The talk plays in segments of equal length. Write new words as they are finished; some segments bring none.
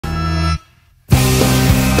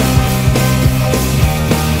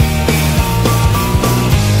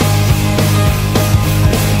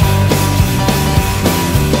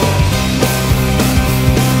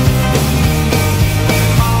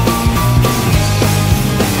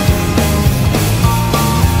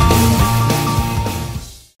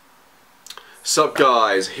Sup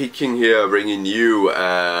guys, King here bringing you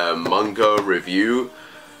a manga review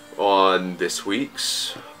on this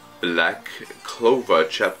week's Black Clover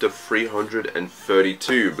chapter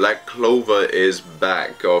 332. Black Clover is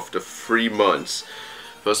back after 3 months.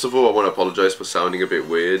 First of all, I want to apologize for sounding a bit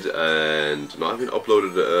weird and not having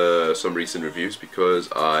uploaded some recent reviews because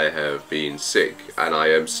I have been sick and I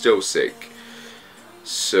am still sick.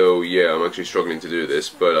 So yeah, I'm actually struggling to do this,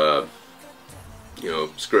 but you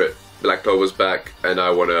know, screw it. Black Clover's back, and I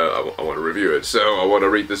wanna review it. So I wanna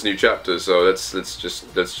read this new chapter. So let's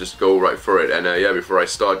just go right for it. And yeah, before I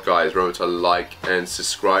start, guys, remember to like and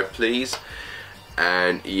subscribe, please.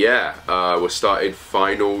 And yeah, we're starting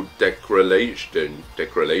final declaration.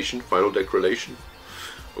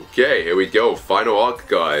 Okay, here we go. Final arc,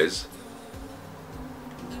 guys.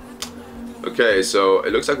 Okay, so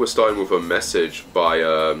it looks like we're starting with a message by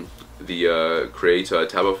the creator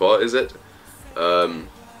Tabitha, is it?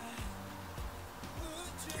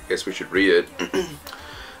 I guess we should read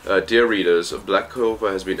it. Dear readers, Black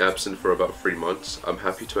Clover has been absent for about 3 months. I'm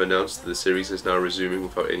happy to announce that the series is now resuming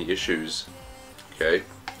without any issues. Okay.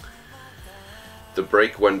 The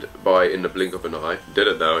break went by in the blink of an eye. Did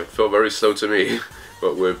it now? It felt very slow to me.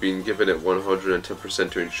 But we've been given it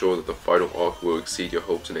 110% to ensure that the final arc will exceed your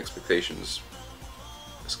hopes and expectations.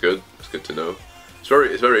 That's good. That's good to know. It's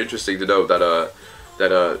very interesting to know that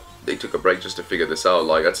they took a break just to figure this out.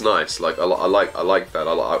 Like, that's nice. Like, I like that.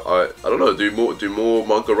 I don't know. Do more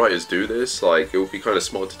manga writers do this? Like, it would be kind of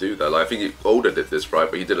smart to do that. Like, I think Oda did this, right?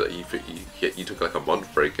 But he did it. He took like a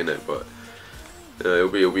month break in it. But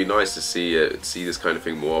it'll be nice to see this kind of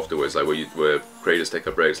thing more afterwards. Like where creators take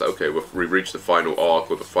a break. It's like, okay, we've reached the final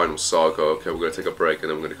arc or the final saga. Okay, we're gonna take a break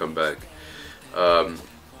and then we're gonna come back.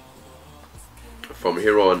 From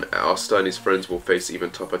here on, Asta and his friends will face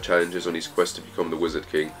even tougher challenges on his quest to become the Wizard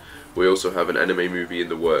King. We also have an anime movie in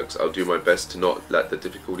the works. I'll do my best to not let the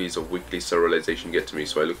difficulties of weekly serialization get to me,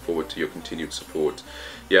 so I look forward to your continued support.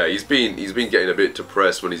 Yeah, he's been getting a bit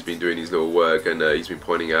depressed when he's been doing his little work, and he's been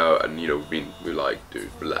pointing out, and you know, we're like,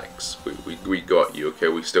 dude, relax, we got you, okay,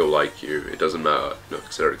 we still like you, it doesn't matter, you know,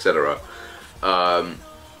 etc, etc.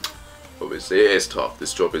 Obviously it is tough.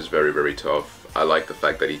 This job is very, very tough. I like the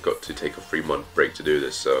fact that he got to take a 3-month break to do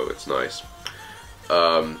this, so it's nice.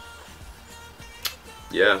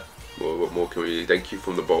 Yeah. Well, what more can we? Thank you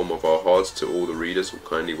from the bottom of our hearts to all the readers who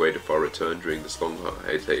kindly waited for our return during this long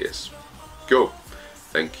hiatus. Go.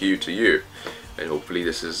 Thank you to you, and hopefully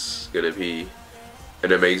this is gonna be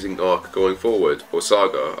an amazing arc going forward, or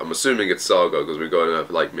saga. I'm assuming it's saga because we're going to have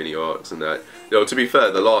like mini arcs and that. You know, to be fair,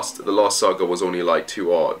 the last saga was only like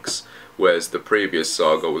 2 arcs, whereas the previous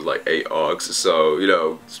saga was like 8 arcs. So you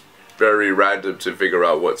know, it's very random to figure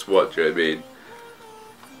out what's what. Do you know what I mean?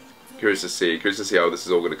 Curious to see how this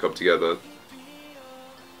is all going to come together.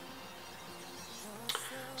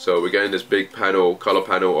 So we're getting this big panel, color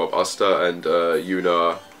panel of Asta and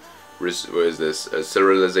Yuna. What is this?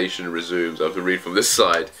 Serialization resumes. I have to read from this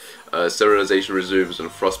side. Serialization resumes and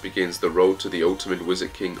Frost begins the road to the Ultimate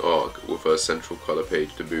Wizard King arc with a central color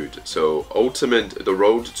page to boot. So the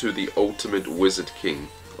road to the Ultimate Wizard King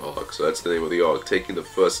arc. So that's the name of the arc. Taking the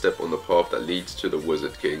first step on the path that leads to the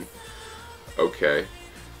Wizard King. Okay.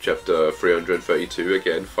 Chapter 332,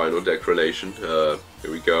 again, final declaration. Here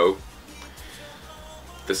we go.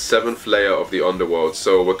 The 7th layer of the underworld.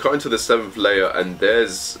 So we're cutting to the 7th layer, and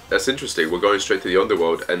that's interesting, we're going straight to the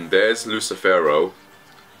underworld, and there's Lucifero,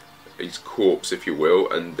 his corpse if you will,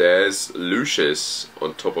 and there's Lucius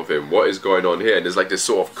on top of him. What is going on here? And there's like this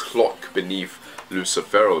sort of clock beneath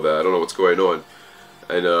Lucifero there. I don't know what's going on.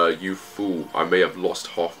 And you fool, I may have lost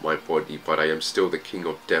half my body, but I am still the king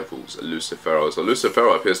of devils, Lucifero. So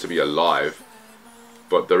Lucifero appears to be alive,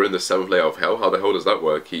 but they're in the 7th layer of hell. How the hell does that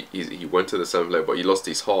work? He went to the 7th layer, but he lost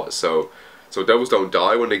his heart. So devils don't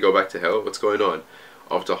die when they go back to hell? What's going on?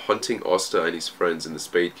 After hunting Asta and his friends in the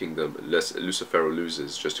Spade Kingdom, Lucifero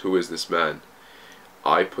loses. Just who is this man?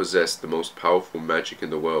 I possess the most powerful magic in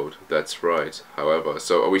the world. That's right. However,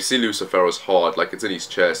 so we see Lucifero's heart, like it's in his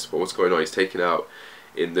chest, but what's going on? He's taken out.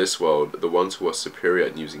 In this world, the ones who are superior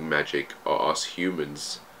at using magic are us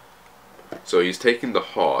humans. So he's taking the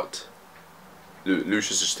heart.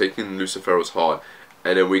 Lucius is taking Lucifero's heart,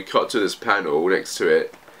 and then we cut to this panel next to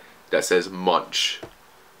it that says munch.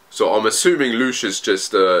 So I'm assuming Lucius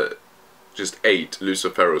just ate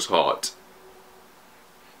Lucifero's heart.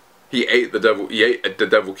 He ate the devil. He ate the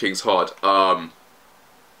Devil King's heart. I'm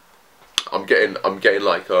getting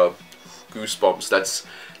like goosebumps.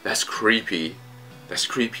 That's creepy. That's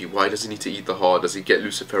creepy. Why does he need to eat the heart? Does he get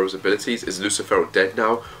Lucifero's abilities? Is Lucifero dead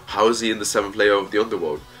now? How is he in the 7th layer of the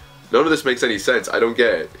underworld? None of this makes any sense. I don't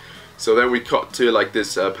get it. So then we cut to like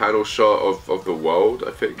this panel shot of the world, I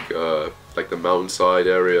think, like the mountainside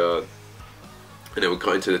area, and then we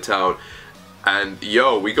cut into the town, and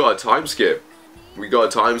yo, we got a time skip. We got a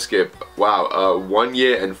time skip. Wow, 1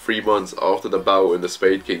 year and 3 months after the battle in the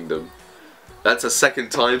Spade Kingdom. That's a second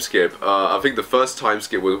time skip. I think the first time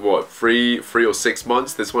skip was what, three or 6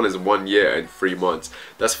 months? This one is 1 year and 3 months.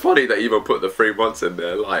 That's funny that even put the 3 months in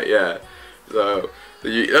there. Like, yeah. So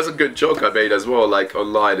that's a good joke I made as well. Like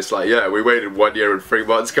online, it's like, yeah, we waited 1 year and 3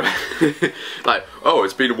 months. Like, oh,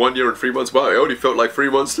 it's been 1 year and 3 months. Wow, it only felt like 3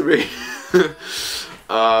 months to me.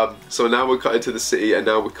 So now we're cut into the city, and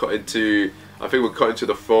now we're cut into, I think we're cut into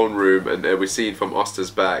the throne room, and we're seen from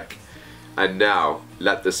Asta's back. And now,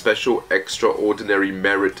 let the special extraordinary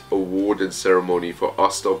merit awarding ceremony for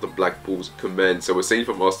Asta of the Black Bulls commence. So we're seeing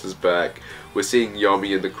from Asta's back, we're seeing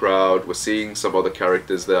Yami in the crowd, we're seeing some other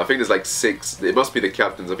characters there. I think there's like 6, it must be the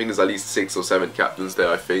captains, I think there's at least 6 or 7 captains there,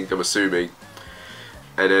 I think, I'm assuming.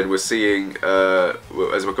 And then we're seeing,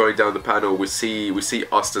 as we're going down the panel, we see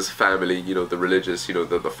Asta's family, you know, the religious, you know,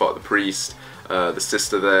 the priest, the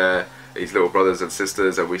sister there, his little brothers and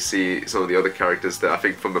sisters, and we see some of the other characters there. I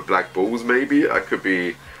think from the Black Bulls, maybe. I could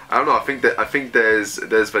be, I don't know. I think there's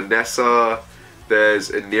Vanessa,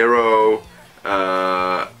 there's Nero,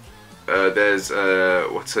 there's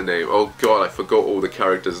what's her name? Oh God, I forgot all the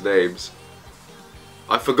characters' names.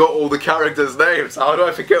 I forgot all the characters' names. How do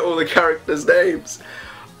I forget all the characters' names?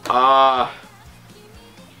 How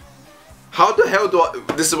the hell do I?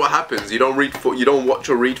 This is what happens. You don't watch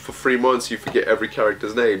or read for 3 months. You forget every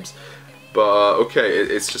character's names. But okay,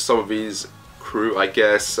 it's just some of these crew, I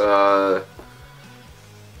guess. Wow.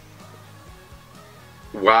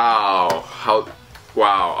 How?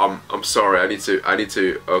 Wow. I'm sorry. I need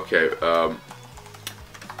to. Okay.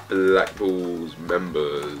 Black Bulls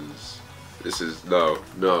members. This is no.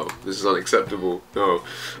 This is unacceptable. No.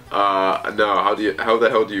 No. How the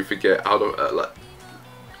hell do you forget? How do like?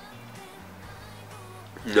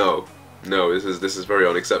 No, this is very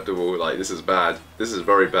unacceptable. Like, this is bad. This is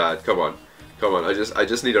very bad. Come on. I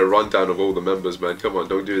just need a rundown of all the members, man. Come on,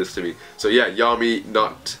 don't do this to me. So yeah, Yami,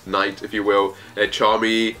 Knight, if you will,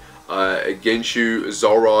 Charmy, Genshu,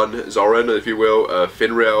 Zoran, if you will,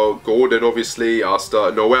 Finrail, Gordon, obviously,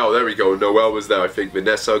 Asta, Noelle. There we go. Noelle was there, I think.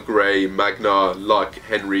 Vanessa, Gray, Magna, Luck,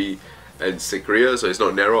 Henry, and Sigria. So it's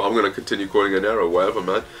not Nero. I'm gonna continue calling her Nero, whatever,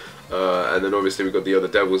 man. And then obviously we've got the other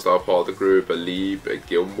devils that are part of the group, Alib,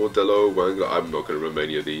 Gilmodello, I'm not going to remember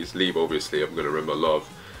any of these. Leave, obviously, I'm going to remember Love.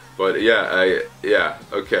 But yeah, yeah,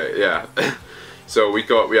 okay, yeah. So we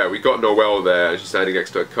got Noelle there, and she's standing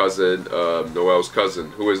next to her cousin, Noelle's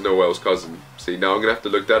cousin. Who is Noelle's cousin? See, now I'm going to have to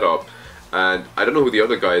look that up. And I don't know who the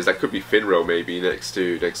other guy is. That could be Finro, maybe, next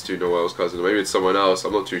to Noelle's cousin. Or maybe it's someone else,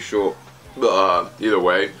 I'm not too sure. But either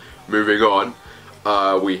way, moving on.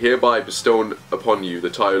 We hereby bestow upon you the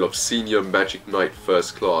title of Senior Magic Knight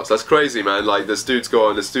First Class. That's crazy, man. Like, this dude's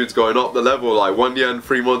going up the level. Like, 1 year and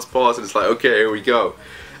 3 months pass, and it's like, okay, here we go.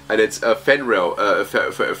 And it's Fenril,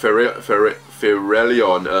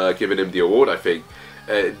 Firelion giving him the award, I think.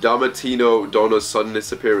 Damatino Donna's sudden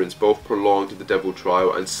disappearance both prolonged the devil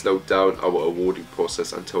trial and slowed down our awarding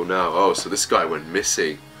process until now. Oh, so this guy went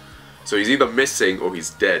missing. So he's either missing or he's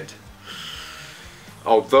dead.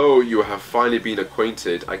 Although you have finally been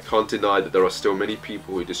acquainted, I can't deny that there are still many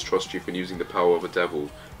people who distrust you for using the power of a devil.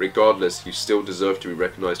 Regardless, you still deserve to be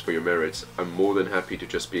recognized for your merits. I'm more than happy to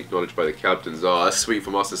just be acknowledged by the captains. Oh, that's sweet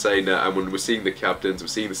from us to say that. And when we're seeing the captains, we're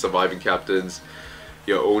seeing the surviving captains,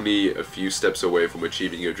 you're only a few steps away from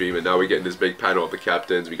achieving your dream. And now we're getting this big panel of the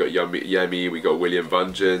captains. We got Yemi, we got William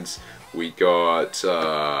Vengeance, we got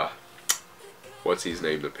what's his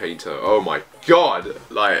name, the painter. Oh my god,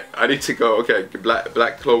 like, I need to go. Okay,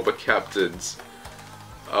 Black Clover captains.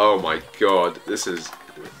 Oh my god, this is,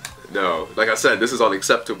 no, like I said, this is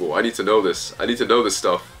unacceptable. I need to know this. I need to know this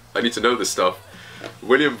stuff.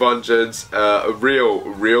 William Vengeance, a real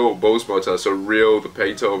Bowsmotor, so real the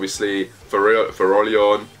painter, obviously.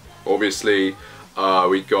 Firelion, obviously.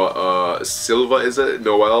 We got Silva, is it?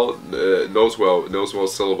 Noelle, Noswell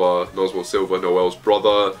Silva, Noelle's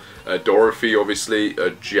brother. Dorothy, obviously.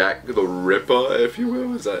 Jack the Ripper, if you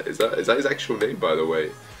will. Is that his actual name, by the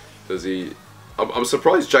way? Does he? I'm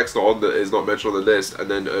surprised Jack's is not mentioned on the list. And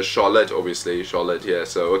then Charlotte, obviously. Charlotte, yeah.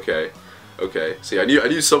 So okay. See, I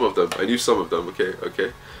knew some of them.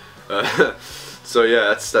 Okay. So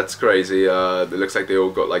yeah, that's crazy. It looks like they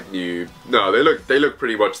all got like new. No, they look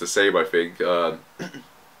pretty much the same, I think.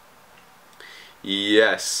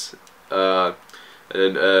 Yes.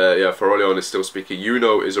 And then yeah, Firelion is still speaking.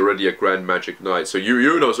 Yuno is already a Grand Magic Knight, so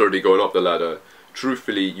Yuno's already going up the ladder.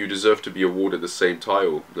 Truthfully, you deserve to be awarded the same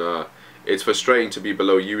title. It's frustrating to be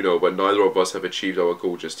below Yuno, but neither of us have achieved our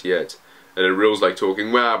goal just yet. And then Real's like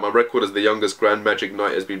talking, wow, my record as the youngest Grand Magic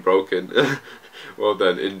Knight has been broken. Well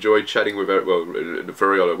then, enjoy chatting with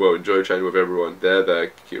enjoy chatting with everyone.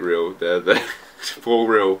 There, Real, there. Poor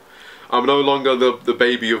Real. I'm no longer the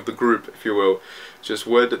baby of the group, if you will. Just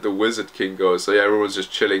where did the Wizard King go? So yeah, everyone's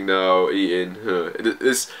just chilling now, eating.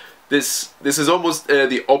 This is almost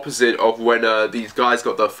the opposite of when these guys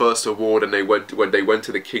got their first award and when they went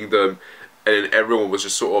to the kingdom, and everyone was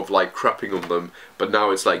just sort of like crapping on them. But now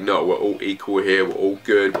it's like, no, we're all equal here, we're all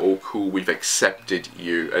good, we're all cool, we've accepted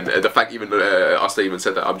you. And the fact even Asta even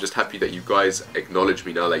said that, I'm just happy that you guys acknowledge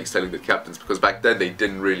me now, like he's telling the captains, because back then they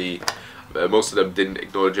didn't really, most of them didn't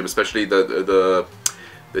acknowledge him, especially the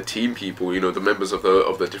team people, you know, the members of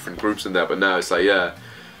the different groups in there. But now it's like, yeah,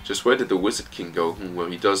 just where did the Wizard King go? Well,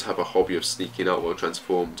 he does have a hobby of sneaking out while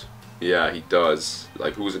transformed. Yeah, he does.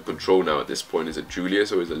 Like, who's in control now at this point? Is it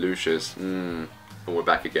Julius or is it Lucius? And we're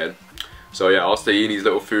back again. So yeah, I'll stay eating his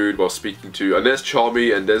little food while speaking to... And there's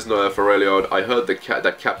Charmy and there's Ferelion. I heard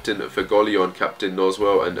that Captain Fergolion, Captain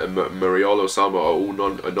Noswell and Mariolo-sama are all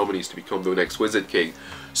nominees to become the next Wizard King.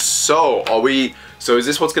 So, So is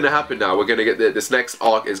this what's going to happen now? We're going to get this next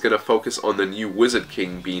arc is going to focus on the new Wizard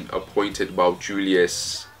King being appointed while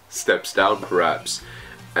Julius steps down, perhaps.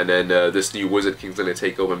 And then this new Wizard King's going to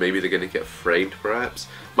take over. Maybe they're going to get framed, perhaps.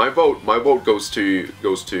 My vote goes to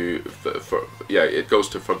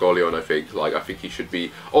Fergolion. I think. Like, I think he should be.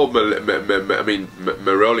 Oh,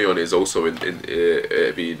 Merolion is also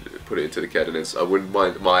being put into the candidates. I wouldn't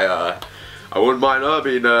mind her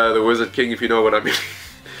being the Wizard King, if you know what I mean,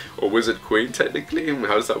 or Wizard Queen technically.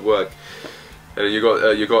 How does that work? And you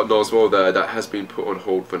got Noswell there. That has been put on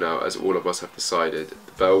hold for now, as all of us have decided.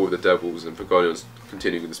 The battle with the devils, and Fergolion's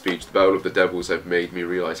continuing the speech. The battle of the devils have made me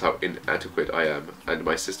realize how inadequate I am, and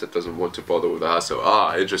my sister doesn't want to bother with her. So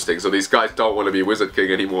interesting. So these guys don't want to be Wizard King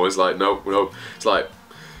anymore. It's like no. It's like,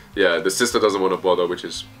 yeah, the sister doesn't want to bother, which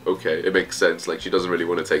is okay. It makes sense. Like, she doesn't really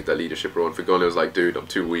want to take that leadership role. And Fergolion's like, dude, I'm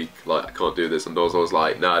too weak. Like, I can't do this. And Noswell's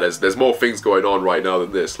like, nah, there's more things going on right now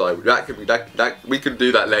than this. Like, we can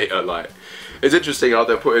do that later. Like. It's interesting how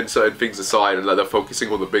they're putting certain things aside and like they're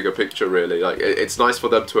focusing on the bigger picture, really. Like, it's nice for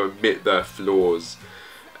them to admit their flaws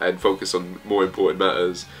and focus on more important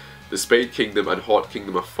matters. The Spade Kingdom and Heart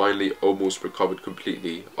Kingdom are finally almost recovered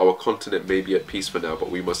completely. Our continent may be at peace for now,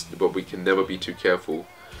 but we can never be too careful.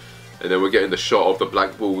 And then we're getting the shot of the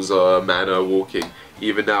Black Bull's manor walking.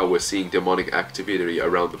 Even now we're seeing demonic activity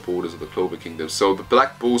around the borders of the Clover Kingdom. So the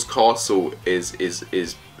Black Bull's castle is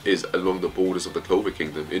along the borders of the Clover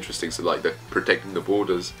Kingdom. Interesting. So like they're protecting the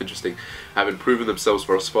borders. Interesting. Having proven themselves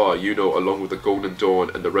thus far, Yuno along with the Golden Dawn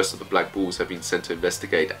and the rest of the Black Bulls have been sent to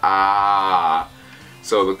investigate.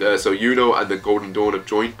 So Yuno and the Golden Dawn have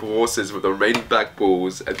joined forces with the remaining Black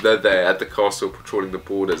Bulls, and they're there at the castle patrolling the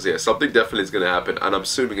borders. Yeah, something definitely is going to happen, and I'm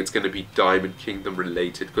assuming it's going to be Diamond Kingdom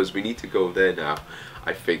related, because we need to go there now.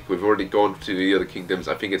 I think we've already gone to the other kingdoms.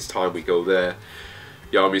 I think it's time we go there.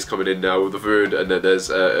 Yami's coming in now with the food, and then there's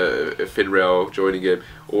Finrail joining him.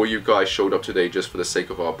 All you guys showed up today just for the sake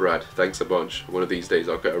of our Brad. Thanks a bunch. One of these days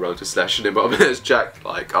I'll get around to slashing him up. There's Jack,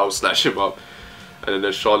 like, I'll slash him up. And then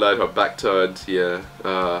there's Charlotte, her back turned, yeah,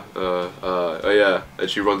 oh yeah, and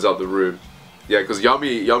she runs out the room. Yeah, because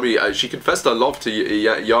Yami, she confessed her love to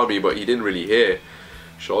Yami, but he didn't really hear.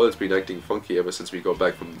 Charlotte's been acting funky ever since we got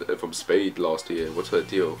back from Spade last year. What's her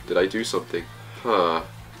deal? Did I do something? Huh.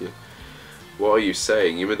 Yeah. What are you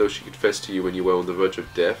saying? Even though she confessed to you when you were on the verge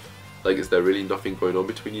of death? Like, is there really nothing going on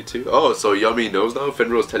between you two? Oh, so Yami knows now?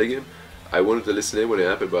 Fenrir's telling him? I wanted to listen in when it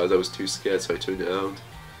happened, but I was too scared, so I tuned it out.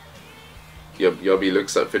 Yami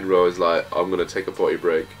looks at Finro and is like, I'm gonna take a potty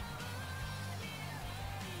break.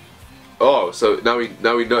 Oh, so now he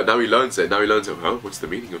learns it. Now he learns it. Huh? What's the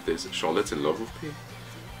meaning of this? Charlotte's in love with me?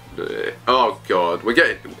 Oh God, we're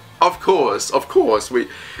getting. Of course.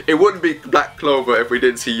 It wouldn't be Black Clover if we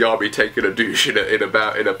didn't see Yami taking a douche in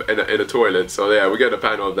a toilet. So yeah, we're getting a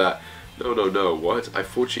panel of that. No, what? I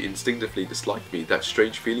thought she instinctively disliked me. That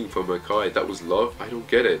strange feeling from her kind, that was love? I don't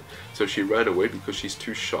get it. So she ran away because she's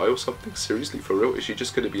too shy or something? Seriously, for real? Is she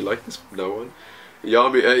just going to be like this from now on?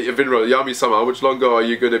 Yami-sama, how much longer are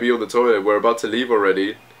you going to be on the toilet? We're about to leave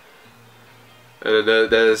already. And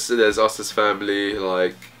then there's Asta's family,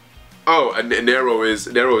 like... Oh, and Nero is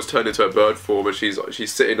turned into a bird form, and she's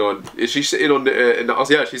sitting on... Is she sitting on...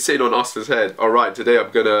 yeah, she's sitting on Asta's head. Alright, today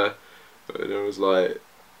I'm gonna... Nero's like...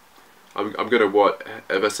 I'm gonna what?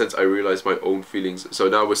 Ever since I realized my own feelings. So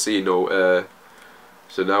now we're seeing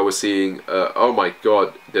So now we're seeing, oh my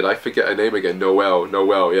god, did I forget her name again? Noelle,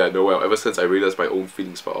 yeah, Noelle. Ever since I realized my own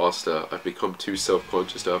feelings for Asta, I've become too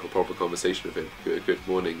self-conscious to have a proper conversation with him. Good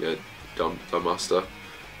morning, dumb Asta.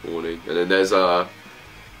 Morning. And then there's,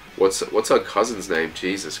 what's her cousin's name?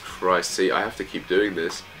 Jesus Christ, see, I have to keep doing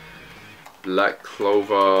this. Black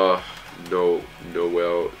Clover,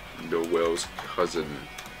 Noelle's cousin.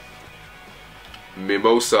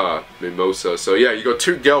 Mimosa. So yeah, you got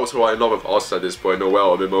two girls who are in love with Asta at this point.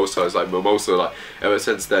 Noelle and Mimosa. It's like Mimosa, like ever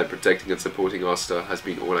since then, protecting and supporting Asta has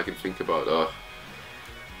been all I can think about.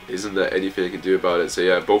 Isn't there anything I can do about it? So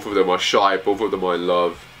yeah, both of them are shy, both of them are in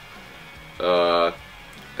love. And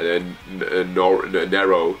then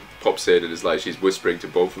Nero pops in and is like, she's whispering to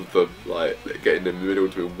both of them, like getting in the middle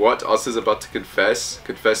to what? Asta's about to confess?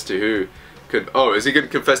 Confess to who? Oh, is he going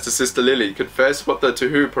to confess to Sister Lily? Confess? What the? To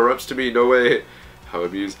who? Perhaps to me? No way. How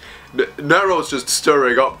amused. Nero's just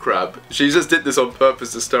stirring up crap. She just did this on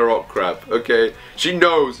purpose to stir up crap. Okay, she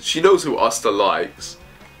knows who Asta likes.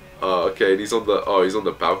 Okay, and he's on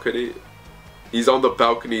the balcony. He's on the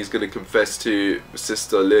balcony. He's gonna confess to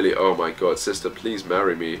Sister Lily. Oh my God, sister, please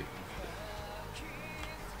marry me.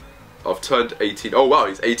 I've turned 18. Oh wow,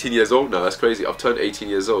 he's 18 years old now. That's crazy. I've turned 18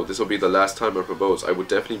 years old. This will be the last time I propose. I would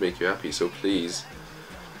definitely make you happy. So please.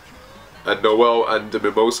 And Noelle and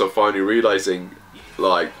Mimosa finally realizing,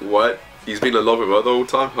 like, what? He's been in love with her the whole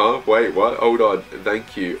time, huh? Wait, what? Hold on.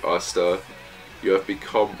 Thank you, Asta. You have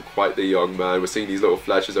become quite the young man. We're seeing these little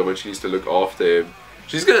flashes of when she needs to look after him.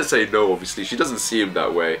 She's gonna say no, obviously. She doesn't see him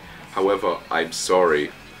that way. However, I'm sorry.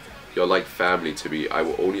 You're like family to me. I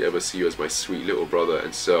will only ever see you as my sweet little brother,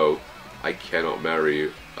 and so I cannot marry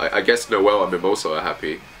you. I guess Noelle and Mimosa are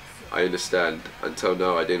happy. I understand. Until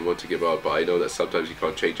now, I didn't want to give up, but I know that sometimes you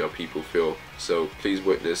can't change how people feel. So please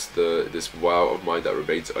witness this vow of mine that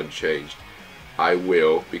remains unchanged. I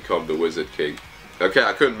will become the Wizard King. Okay,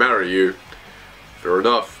 I couldn't marry you. Fair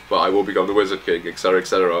enough, but I will become the Wizard King, etc.,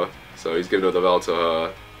 etc. So he's giving her the vow to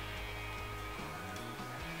her.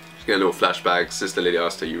 She's getting a little flashback. Sister Lily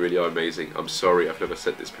Asta, you really are amazing. I'm sorry, I've never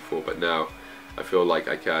said this before, but now I feel like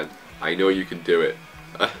I can. I know you can do it.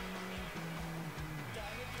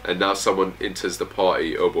 And now someone enters the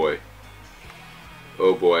party. Oh boy.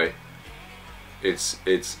 Oh boy. It's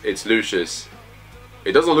Lucius.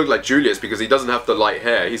 It doesn't look like Julius because he doesn't have the light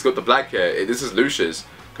hair. He's got the black hair. This is Lucius.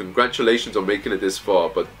 Congratulations on making it this far,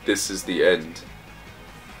 but this is the end.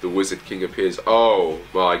 The Wizard King appears. Oh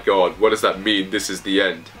my God, what does that mean? This is the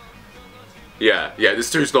end. Yeah, this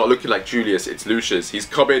dude's not looking like Julius, it's Lucius. He's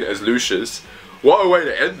come in as Lucius. What a way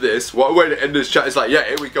to end this. What a way to end this chat. It's like, yeah,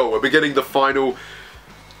 here we go. We're beginning the final.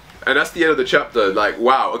 And that's the end of the chapter. Like,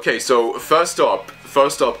 wow. Okay, so first up,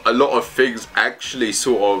 a lot of things actually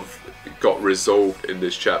sort of got resolved in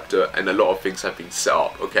this chapter, and a lot of things have been set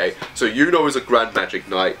up. Okay, so Yuno is a Grand Magic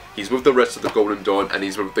Knight. He's with the rest of the Golden Dawn, and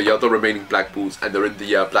he's with the other remaining Black Bulls, and they're in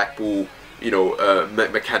the Black Bull, you know,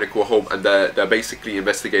 mechanical home, and they're basically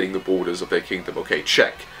investigating the borders of their kingdom. Okay,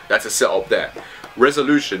 check. That's a setup there.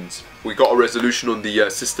 Resolutions. We got a resolution on the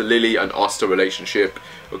Sister Lily and Asta relationship.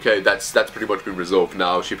 Okay, that's pretty much been resolved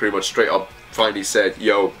now. She pretty much straight up finally said,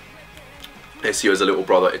 yo, I see you as a little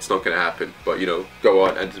brother, it's not going to happen, but you know, go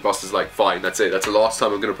on. And Buster's like, fine, that's it, that's the last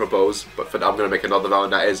time I'm going to propose, but for now I'm going to make another vow,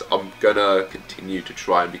 and that is, I'm going to continue to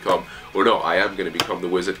try and become, or no, I am going to become the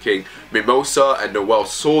Wizard King. Mimosa and Noelle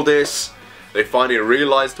saw this. They finally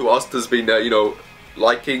realized who Asta's been, you know,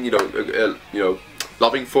 liking, you know,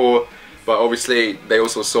 loving for. But obviously, they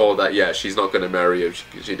also saw that, yeah, she's not going to marry him.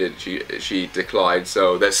 She declined.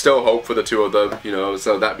 So there's still hope for the two of them, you know.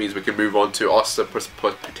 So that means we can move on to Asta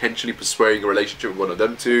potentially persuading a relationship with one of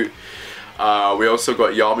them two. We also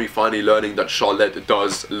got Yami finally learning that Charlotte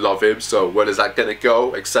does love him. So where is that going to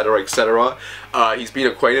go, etc., etc. He's been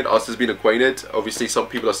acquainted. Asta's been acquainted. Obviously, some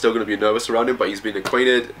people are still going to be nervous around him, but he's been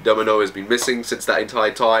acquainted. Domino has been missing since that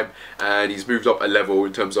entire time, and he's moved up a level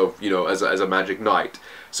in terms of, you know, as a Magic Knight.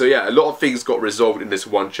 So yeah, a lot of things got resolved in this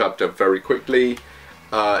one chapter very quickly.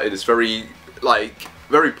 It is very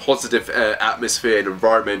positive atmosphere and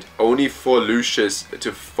environment, only for Lucius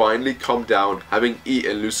to finally come down, having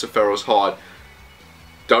eaten Lucifero's heart.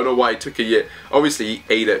 Don't know why it took a year. Obviously, he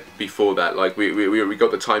ate it before that. Like we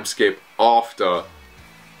got the time skip after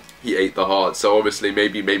he ate the heart. So obviously,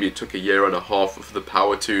 maybe it took a year and a half for the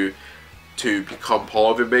power to become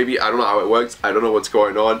part of it. Maybe I don't know how it works. I don't know what's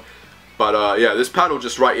going on. But yeah, this panel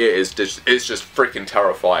just right here is just freaking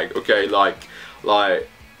terrifying. Okay, but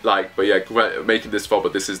yeah, making this far,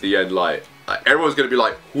 but this is the end. Like everyone's gonna be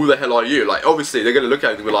like, who the hell are you? Like obviously they're gonna look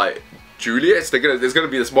at it and be like, Julius. There's gonna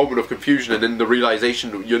be this moment of confusion, and then the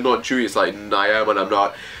realization you're not Julius. Like I am and I'm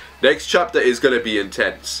not. Next chapter is gonna be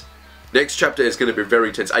intense. Next chapter is going to be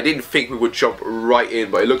very tense. I didn't think we would jump right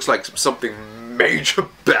in, but it looks like something major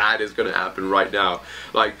bad is going to happen right now.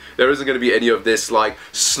 Like, there isn't going to be any of this, like,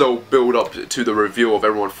 slow build up to the reveal of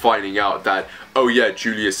everyone finding out that, oh yeah,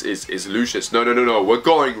 Julius is Lucius. No, no, no, no. We're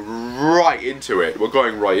going right into it. We're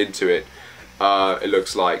going right into it. It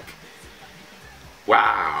looks like.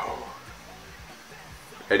 Wow.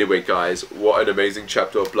 Anyway, guys, what an amazing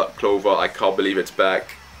chapter of Black Clover. I can't believe it's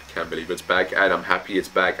back. Can't believe it's back, and I'm happy it's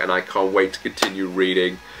back, and I can't wait to continue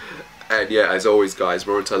reading. And yeah, as always, guys,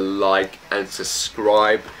 remember to like and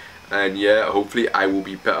subscribe, and yeah, hopefully I will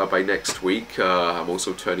be better by next week. I'm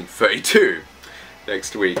also turning 32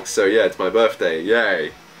 next week, so yeah, it's my birthday,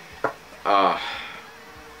 yay. My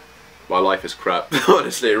life is crap.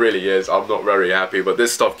 Honestly, it really is. I'm not very happy, but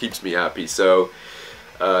this stuff keeps me happy, so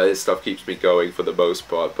this stuff keeps me going for the most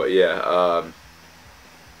part. But yeah,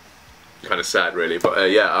 kind of sad really,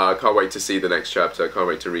 but yeah, I can't wait to see the next chapter. I can't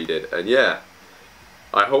wait to read it. And yeah,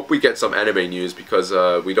 I hope we get some anime news, because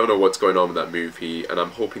we don't know what's going on with that movie, and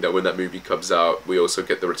I'm hoping that when that movie comes out we also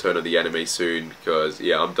get the return of the anime soon, because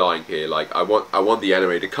yeah, I'm dying here. Like, I want the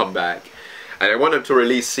anime to come back, and I want them to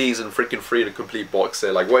release season freaking 3 in a complete box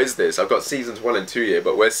set. Like, what is this? I've got seasons 1 and 2 here,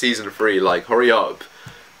 but where's season 3? Like, hurry up.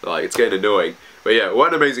 Like, it's getting annoying. But yeah, what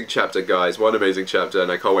an amazing chapter, guys. What an amazing chapter,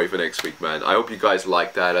 and I can't wait for next week, man. I hope you guys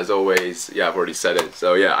like that. As always, yeah, I've already said it.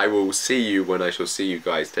 So yeah, I will see you when I shall see you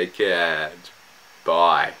guys. Take care, and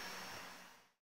bye.